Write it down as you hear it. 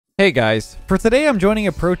Hey guys, for today I'm joining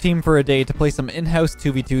a pro team for a day to play some in-house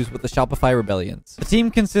 2v2s with the Shopify Rebellions. The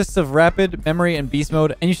team consists of Rapid, Memory, and Beast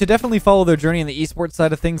Mode, and you should definitely follow their journey in the esports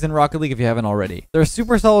side of things in Rocket League if you haven't already. They're a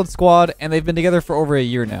super solid squad, and they've been together for over a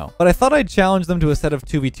year now. But I thought I'd challenge them to a set of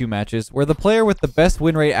 2v2 matches, where the player with the best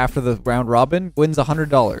win rate after the round robin wins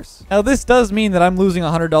 $100. Now this does mean that I'm losing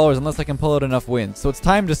 $100 unless I can pull out enough wins, so it's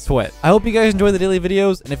time to sweat. I hope you guys enjoy the daily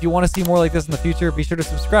videos, and if you want to see more like this in the future, be sure to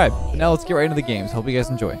subscribe. But now let's get right into the games. Hope you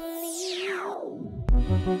guys enjoy.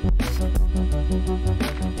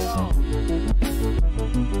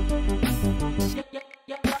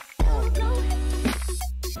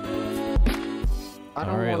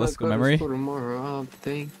 Alright, let's go, Memory.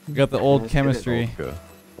 We got the old chemistry.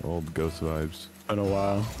 Old ghost vibes. Been a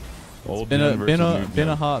while. Old Been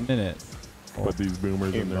a hot minute. Put these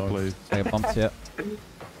boomers in their place. I got bumped, yep.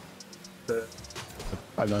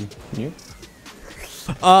 I'm done. You?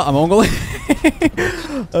 I'm ongling.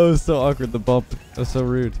 That was so awkward, the bump. That was so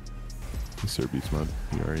rude. Sir Beast Mode,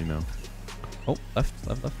 you already know. Oh, left.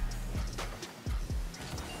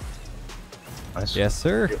 Nice. Yes,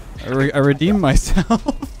 sir. I redeemed myself.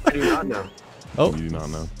 I do not know. Oh, You do not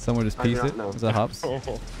know. someone just pieced it. Was that hops?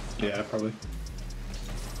 Yeah, probably.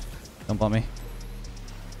 Don't bump me.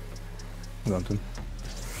 Something.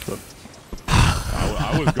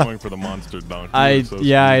 I was going for the monster dunk.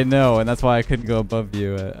 Yeah, I know, and that's why I couldn't go above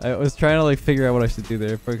you. I was trying to like figure out what I should do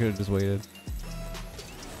there. Probably could have just waited.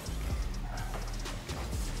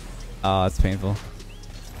 Oh, it's painful.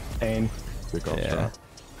 Pain. Big off Yeah. shot.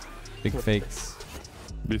 Big fakes.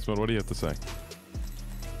 Beast Mode, what do you have to say? What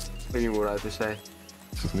do you mean, what I have to say?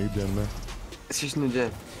 It's just new gen, man. It's just new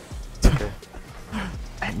gen. Okay.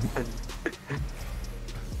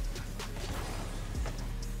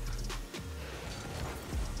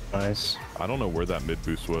 Nice. I don't know where that mid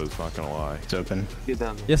boost was, not gonna lie. It's open. Get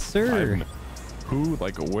down. Yes, sir.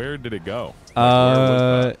 Where did it go?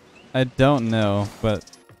 I don't know, but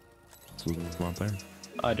This was not there.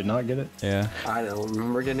 I did not get it. yeah. I don't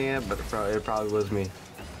remember getting it, but it probably was me.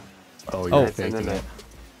 Oh, Oh. you're It's faking internet. it.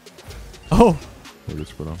 Oh, We'll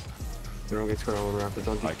just put on. You don't get squared on rapid,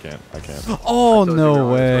 don't you? I can't. oh I told you no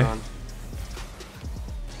don't way. get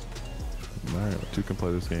squared Alright, two can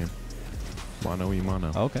play this game. Mono y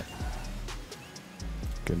mono. Okay.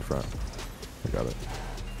 Get in front. I got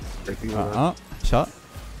it. on. Shot.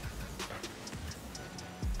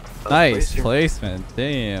 Nice placement.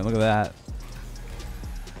 Damn, look at that.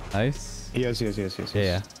 Nice. Yes.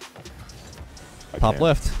 Yeah. I Top can't.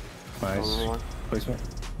 left. Nice. Placement.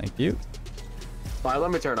 Thank you. Alright,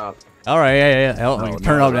 let me turn up. All right, yeah. Oh, No,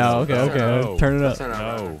 turn no, up now. no, Okay, no, okay. no. Turn it Let's up. turn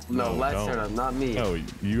up. No, Let's don't. turn up, not me. No,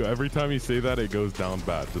 you. Every time you say that, it goes down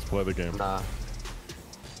bad. Just play the game. Nah.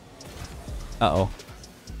 Uh-oh.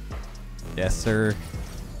 Yes, sir.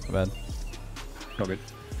 Not bad. No good.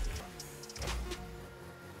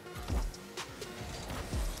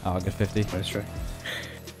 Oh, good 50. Nice try.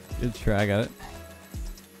 Good try, I got it.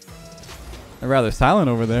 They're rather silent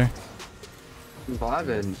over there. I'm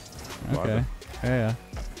vibing. Okay. Yeah.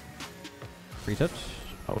 Free touch.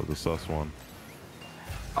 That was a sus one.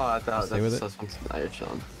 Oh, I thought Stay with that's it. something. Now you're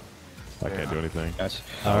chilling. I can't do anything. Yes.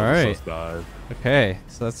 All That was a right. sus dive. Okay,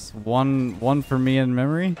 so that's one for me in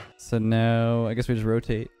Memory. So now I guess we just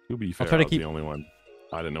rotate. To be fair, try to I was keep- the only one.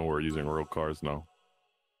 I didn't know we were using real cars. No.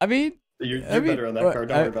 I mean, You're I mean, better on that card.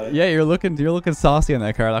 Don't worry about it. Yeah, you're looking saucy on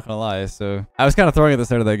that card. Not gonna lie. So I was kind of throwing at the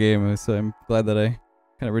start of that game, so I'm glad that I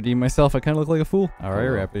kind of redeemed myself. I kind of look like a fool. All right,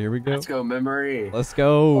 Rapid, here we go. Let's go, memory. Let's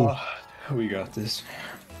go. Oh, we got this.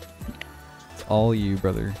 It's all you,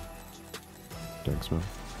 brother. Thanks, man.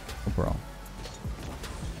 No problem.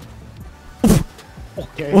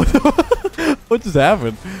 Okay. What just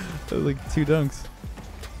happened? That was like 2 dunks.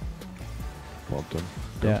 Well done.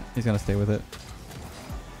 Yeah, he's gonna stay with it.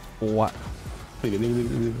 What?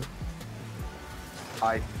 Leave it.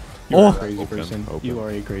 I. You're Oh. a crazy Open, person. open. You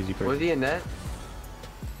are a crazy person. Was he in net?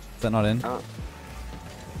 Is that not in? Oh,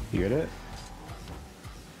 You get it?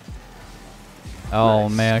 Oh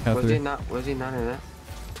nice. man, I kind of Was he threw. not? Was he not in net?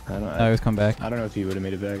 I don't know. I always come back. I don't know if you would have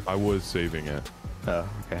made it back. I was saving it. Oh,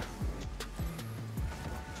 okay.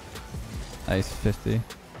 Nice 50.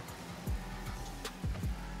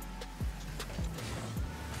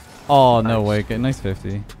 Oh no Nice. way! Good, nice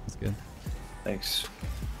 50. That's good. Thanks.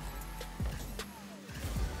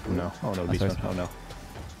 Oh no. Oh no, That's Beast right. Mode.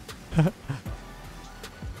 Oh no.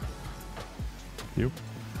 You?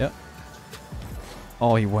 Yep.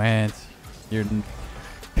 Oh, he went. You're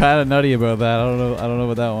kind of nutty about that. I don't know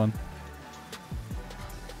about that one.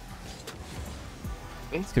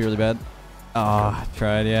 It's really bad. Ah,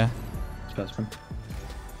 tried. Yeah. Specimen.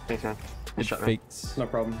 Thanks, man. Good shot, man. Faked. No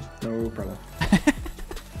problem. No problem.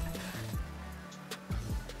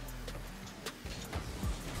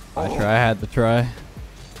 I had to try.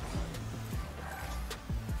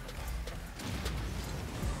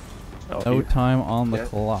 Oh, No here. time on the Yeah.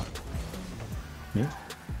 clock. Yeah.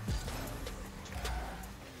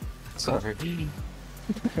 Sorry.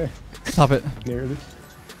 Stop it. There it is.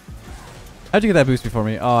 How'd you get that boost before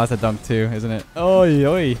me? Oh, that's a dunk too, isn't it? Oi,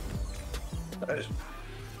 oi.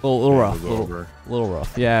 Little It rough. was over. Little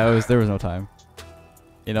rough. Yeah, there was no time.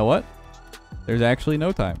 You know what? There's actually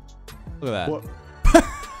no time. Look at that. What?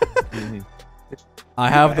 I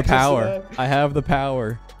have the access to power. that? I have the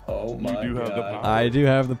power. Oh my do have the god. power. I do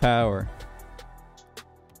have the power.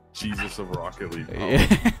 Jesus of Rocket League.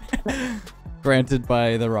 Yeah. Granted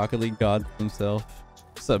by the Rocket League god himself.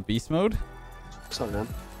 What's up, beast mode? Sorry, man.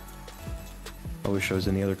 Always shows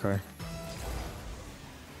in the other car.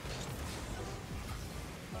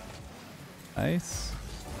 Nice.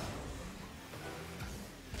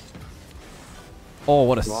 Oh,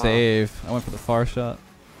 what a Wow. save. I went for the far shot.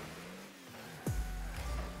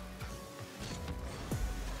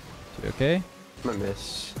 You okay? I'm gonna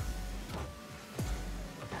miss.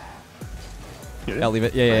 Yeah, I'll leave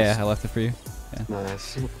it. Yeah, yeah, Nice. yeah. I left it for you.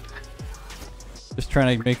 Nice. Just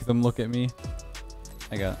trying to make them look at me.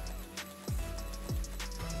 I got.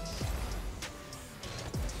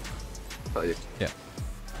 Oh, yeah. Yeah.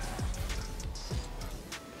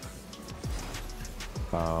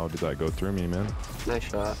 How did that go through me, man? Nice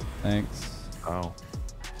shot. Thanks. Ow.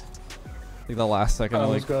 I think the last second I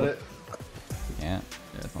Almost got it. Yeah.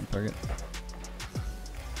 Yeah, it's on target.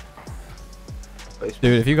 Nice.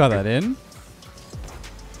 Dude, if you got that in,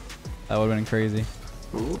 that would have been crazy.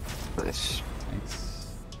 Ooh, nice. Thanks.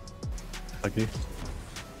 Lucky.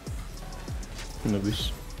 No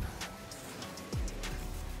boost.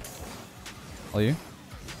 All you?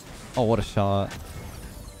 Oh, what a shot.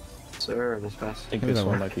 Sir, this pass. I think Maybe this that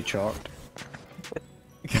one worked. might be chalked.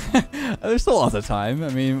 There's still lots of time. I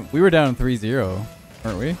mean, we were down 3-0,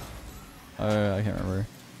 weren't we? I can't remember.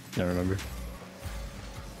 I don't remember.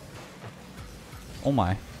 Oh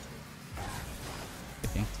my.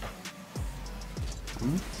 Okay.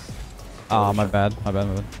 Ah, my bad. My bad.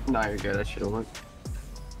 My bad. No, you're good. I should have went.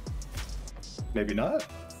 Maybe not.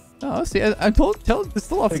 No, see, I tell it's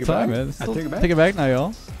still lots Take of it time, back. man. It's I still, take it back. Take it back now,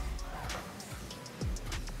 y'all.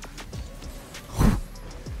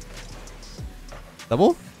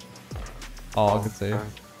 Double? Oh, good save.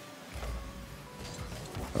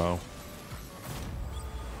 Oh.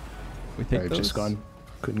 We take Alright, those. just gone.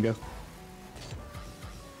 Couldn't go.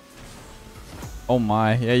 Oh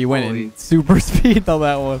my, yeah, you went Holy. in super speed on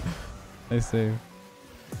that one. Nice save.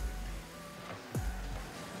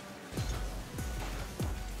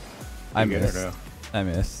 I You get it missed. or no? I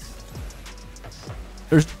missed.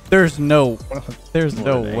 There's no What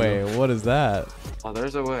an way. angle. What is that? Oh,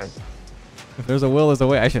 there's a way. If there's a will, there's a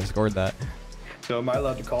way. I should have scored that. So am I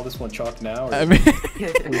allowed to call this one chalk now? Or I mean, we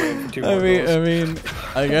wait for two more goals?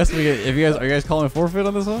 I guess we get. If you guys are you guys calling forfeit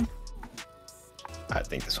on this one? I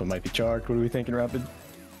think this one might be chalked. What are we thinking, Rapid?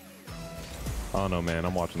 I don't know, man.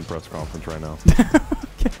 I'm watching the press conference right now.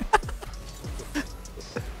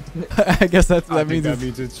 I guess that I means think that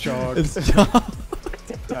means it's chalked. it's John.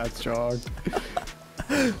 That's chalked.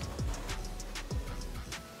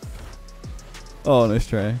 Oh, nice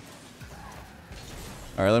try.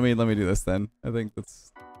 All right, let me do this then. I think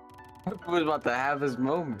that's. Who was about to have his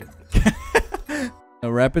moment? No,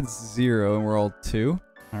 Rapid's 0 and we're all 2.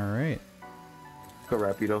 All right. Go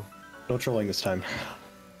Rapido. No trolling this time.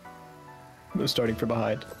 No starting from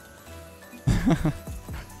behind.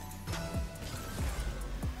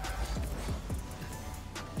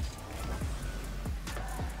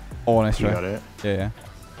 Oh, nice You try. got it. Yeah, yeah.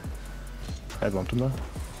 I bumped him though.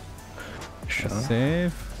 Shut up.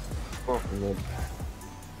 Save. Oh, good.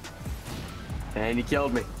 And he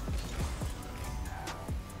killed me.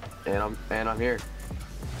 And I'm here.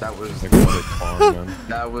 That was Like, what a farm, man.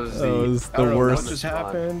 that was That was I don't the know worst. what just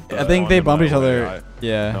happened. I think they Spawned bumped in each my other. way.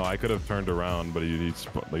 Yeah. No, I could have turned around, but he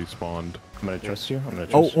spawned. I'm gonna trust you. I'm gonna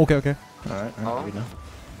Oh, trust you. okay. Alright, Oh. we know.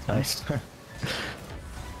 Nice.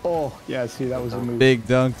 Oh, yeah, see, that was a move. Big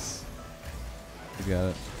dunks. You got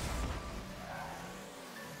it.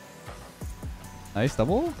 Nice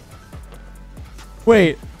double.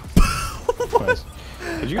 Wait, Nice.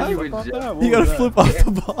 Did you How guys would flip off you- that? What you gotta was that? flip off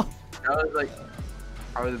the ball. that was like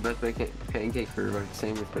probably the best pancake for like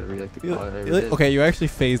sandwich, whatever you like to call it. Whatever You- it is. Okay, you actually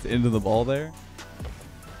phased into the ball there.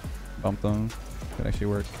 Bumped them. Could actually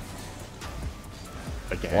work.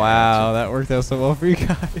 Again, Wow, that worked out so well for you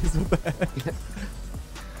guys. What the heck?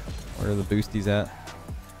 Where are the boosties at?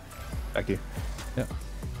 Back you. Yep.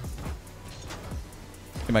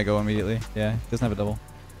 He might go immediately. Yeah, he doesn't have a double.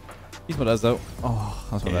 He's what does though. Oh,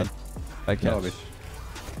 that's my Yeah. bad. Bad No, catch. but-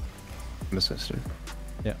 I'm assisted.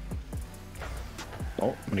 Yeah.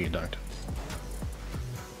 Oh, I'm gonna get dunked.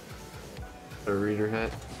 The reader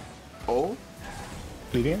hit. Oh?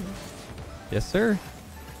 Bleeding? Yes, sir.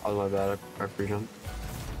 Oh my bad, I free jump.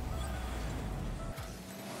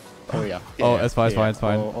 Oh yeah. Oh, Yeah, it's fine, it's fine, it's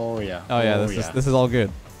fine. Oh yeah. Oh yeah, this is all good.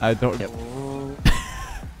 I don't. Yep. Oh.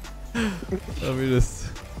 Let me just.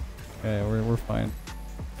 Okay, we're fine.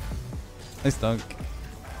 Nice dunk.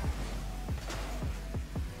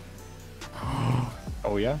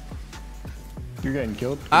 Oh yeah. You're getting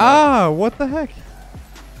killed. Ah, what the heck?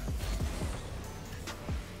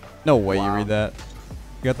 No way you Wow. read that.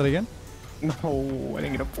 You got that again? No, I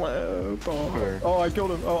didn't get a flip. Where? Oh, I killed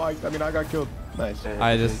him. Oh, I mean, I got killed. Nice.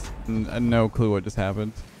 I just no clue what just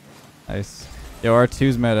happened. Nice. Yo,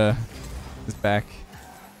 R2's meta is back.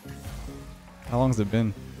 How long has it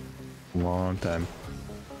been? Long time.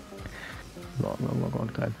 Long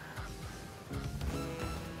time.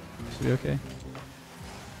 Should be okay.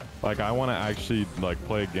 Like, I want to actually like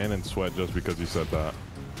play again and sweat just because you said that.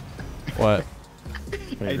 What?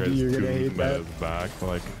 I knew you were gonna hate that. Back,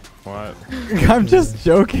 like, what? I'm just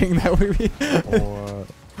joking that we.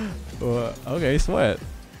 What? Okay, sweat.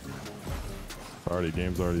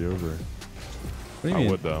 Game's already over. What do you I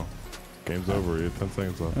mean? would though. Game's over. You have 10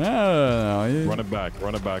 seconds left. No. You... Run it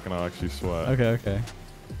back, and I'll actually sweat. Okay.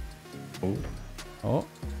 Oh. Oh.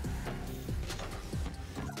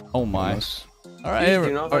 Oh my. Almost. All right. Do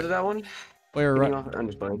you know if that one? We're Do you right. know if- I'm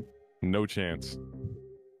just playing. No chance.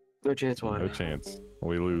 No chance why? No chance.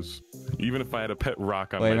 We lose. Even if I had a pet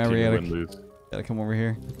rock on Wait, my remember team, you we gotta- wouldn't lose. Gotta come over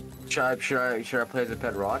here. Should I play as a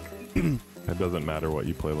pet rock? It doesn't matter what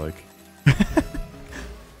you play like.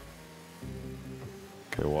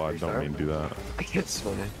 Okay, well, I don't mean to do that. I can't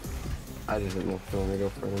swim it. I just didn't know if you want me to go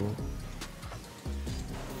for it or not.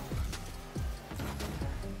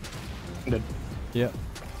 Dead. Yep.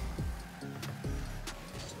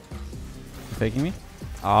 You faking me?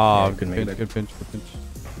 Oh, Yeah, good make pinch, that. good pinch.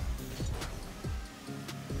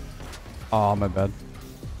 Oh, my bad.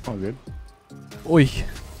 Oh, good. Oi.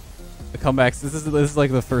 The comebacks. This is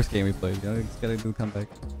like the first game we played. You just gotta do the comeback.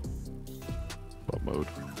 What mode?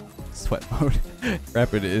 Sweat mode.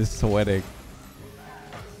 Rapid is sweating.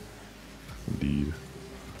 Indeed.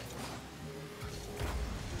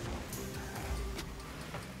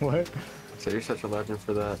 What? So you're such a legend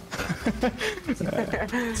for that.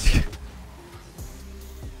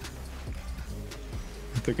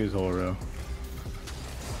 I took his whole row.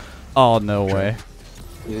 Oh, no way.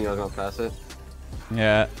 You think I was gonna pass it?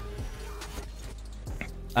 Yeah.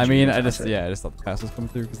 I mean, I pass just it? thought the pass was coming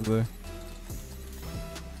through because of the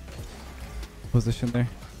position there.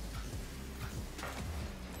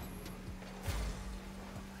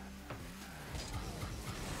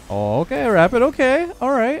 Oh, okay, Rapid. Okay,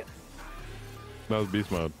 all right. That was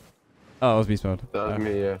beast mode. Oh, it was beast mode. That was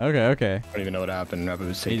me, yeah. Okay. I don't even know what happened. Rapid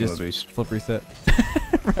was He taking just a boost. flip reset.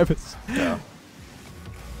 Rapid's. Yeah.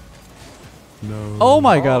 No. Oh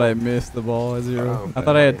my god, I missed the ball at 0. Oh, I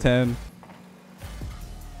thought I had okay. 10.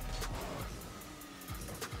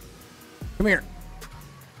 Come here.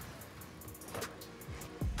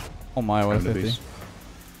 Oh my, what a Time to 50. boost.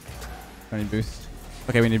 I need boost.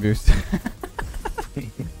 Okay, we need boost.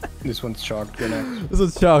 This one's chalked. Go next. This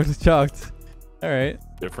one's chalked. It's chalked. All right.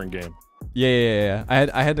 Different game. Yeah.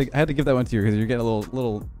 I had to give that one to you because you're getting a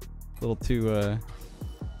little too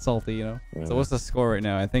salty, you know. Yeah. So what's the score right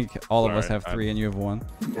now? I think all of us Alright, have 3 and you have 1.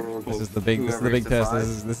 This is the big Whoever gets to test.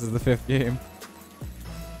 5. This is the 5th game.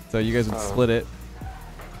 So you guys would Oh. split it.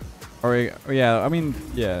 Or yeah, I mean.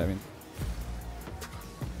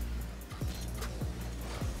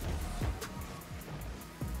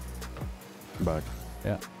 Back.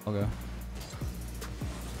 Yeah, I'll go.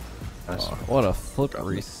 Nice. Oh, what a flip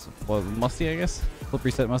reset. Well, musty, I guess. Flip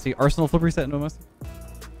reset, musty. Arsenal flip reset, no musty.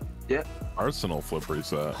 Yeah. Arsenal flip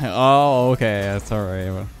reset. Oh, okay, that's all right.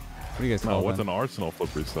 What do you guys No, call what's it? an Arsenal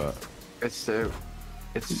flip reset? It's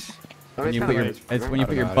it's When you put your, it's when you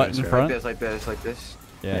put your I don't know, butt it's in right. front. like this.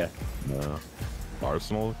 Yeah. No.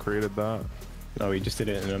 Arsenal created that. No, he just did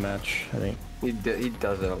it in a match, I think. He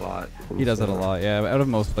does it a lot. He does it a lot. Yeah, out of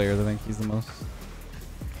most players, I think he's the most.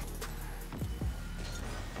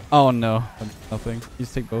 Oh no, nothing. You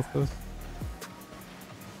just take both those.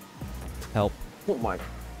 Help. Oh my.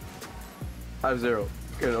 I have 0.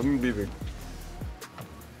 Good, I'm leaving.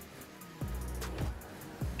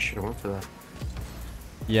 Should have went for that.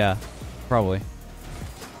 Yeah, probably.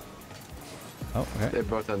 Oh, okay. They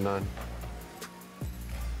both had 9.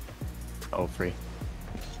 Oh, free.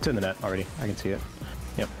 It's in the net already. I can see it.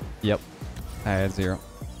 Yep. Yep. I had 0.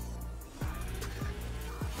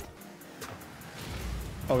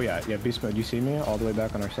 Oh yeah, beast mode. You see me all the way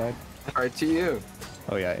back on our side? Alright, to you.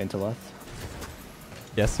 Oh yeah, into left.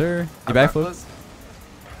 Yes, sir. You I backflips?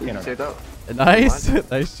 You Yeah, can say that. Nice.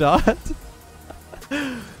 Nice shot.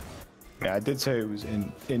 Yeah, I did say it was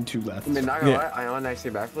into left. I mean, not gonna Yeah. lie, I on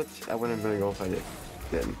actually backflips. I wouldn't really go if I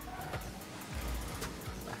didn't.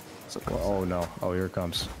 So, Well, oh no. Oh, here it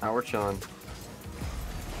comes. now we're chilling.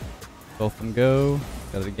 Both of them go.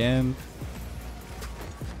 Got it again.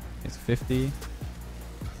 It's 50.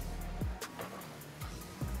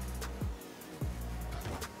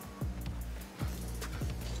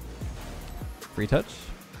 Free touch.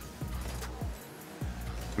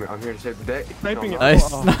 I mean, I'm here to save the day. Sniping it.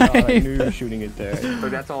 Nice Oh, God, I snipe. knew you were shooting it there. So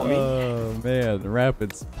that's all me. Oh man, the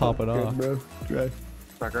rapids popping Good, off. bro. Drive.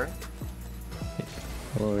 Sucker.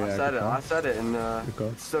 Oh yeah. I said good it. call. I said it, and Good call.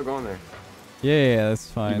 it's still going there. Yeah, that's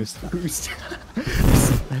You fine. missed the boost.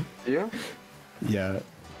 You? Yeah.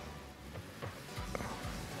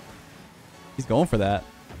 He's going for that.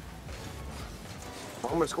 I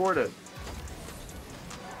almost scored it.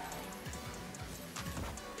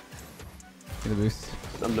 Get the boost.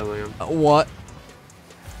 I'm done with him. What?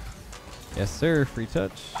 Yes, sir. Free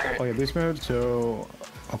touch. Oh yeah, beast mode. So.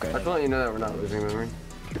 Okay. I just want you to know that we're not losing memory.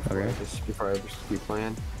 Okay. Just before I keep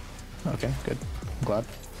playing. Okay. Good. I'm glad.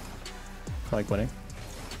 I like winning.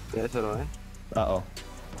 Yeah, so do I. Uh oh.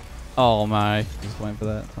 Oh my. Just went for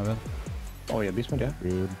that. My bad. Oh yeah, beast mode. Yeah.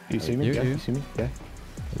 Good. You see me? You- Yeah. you. You see me? Yeah.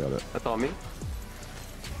 I got it. That's all me.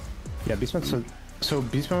 Yeah, beast mode. So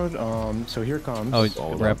beast mode. So here comes. Oh,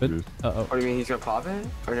 all about rapid. boost. Uh oh. What do you mean he's gonna pop it?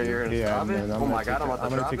 Or no, you're gonna Yeah, stop it? man, I'm Oh my gonna god, I'm take about to I'm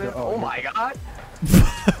gonna drop take it. the- Oh oh, my god.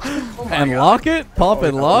 Oh my And god. lock it. Pop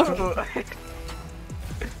and lock.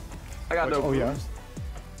 I got no Oh yeah. boost.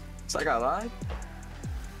 So I got lied.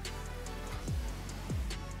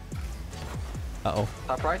 Uh oh.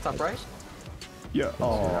 Top right, top right. Yeah.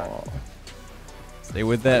 Oh. Stay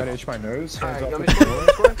with I that. gotta itch my nose. Alright, Hands you off want the me to floor.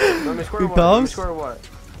 score? You want me to score? Free What? You want me pumps? to score what?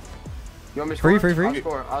 You want me to Free, score? free. I'll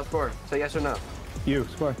score. I'll score. Say yes or no. You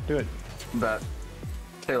score. Do it. Bet.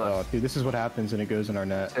 Say less. Oh, dude, this is what happens and it goes in our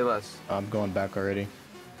net. Say less. I'm going back already.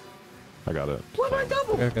 I got it. What my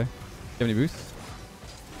double? Okay. Okay. You have any boosts?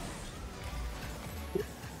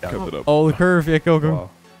 Kept it up. Oh, the curve. Yeah, go, go. Wow.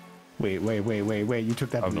 Wait. You took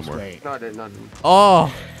that I have no boost. more. Wait. No, I didn't. No, I didn't.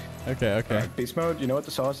 Oh. Okay. Okay. Alright, beast mode. You know what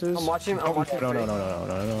the sauce is? I'm watching. I'm watching. No.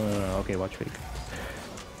 fake. Okay, watch fake.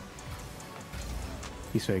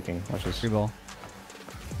 He's faking. Watch this. Free ball.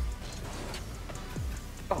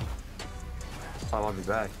 Oh, I'll be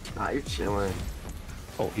back. Nah, you're chilling.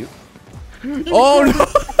 Oh, you. Oh no.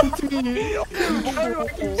 Why do I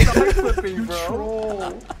keep side flipping,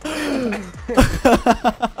 bro?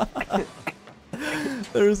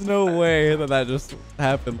 There's no way that that just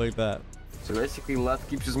happened like that. So basically, Leth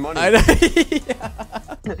keeps his money. I know.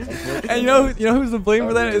 Yeah. And you know who's to blame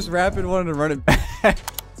for that? Is Rapid wanted to run it back,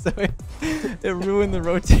 so it ruined the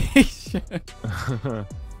rotation.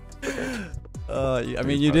 I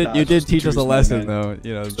mean, you did teach us a lesson though.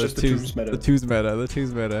 You know, the just the twos twos meta. The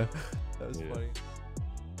twos meta. That was Yeah. funny.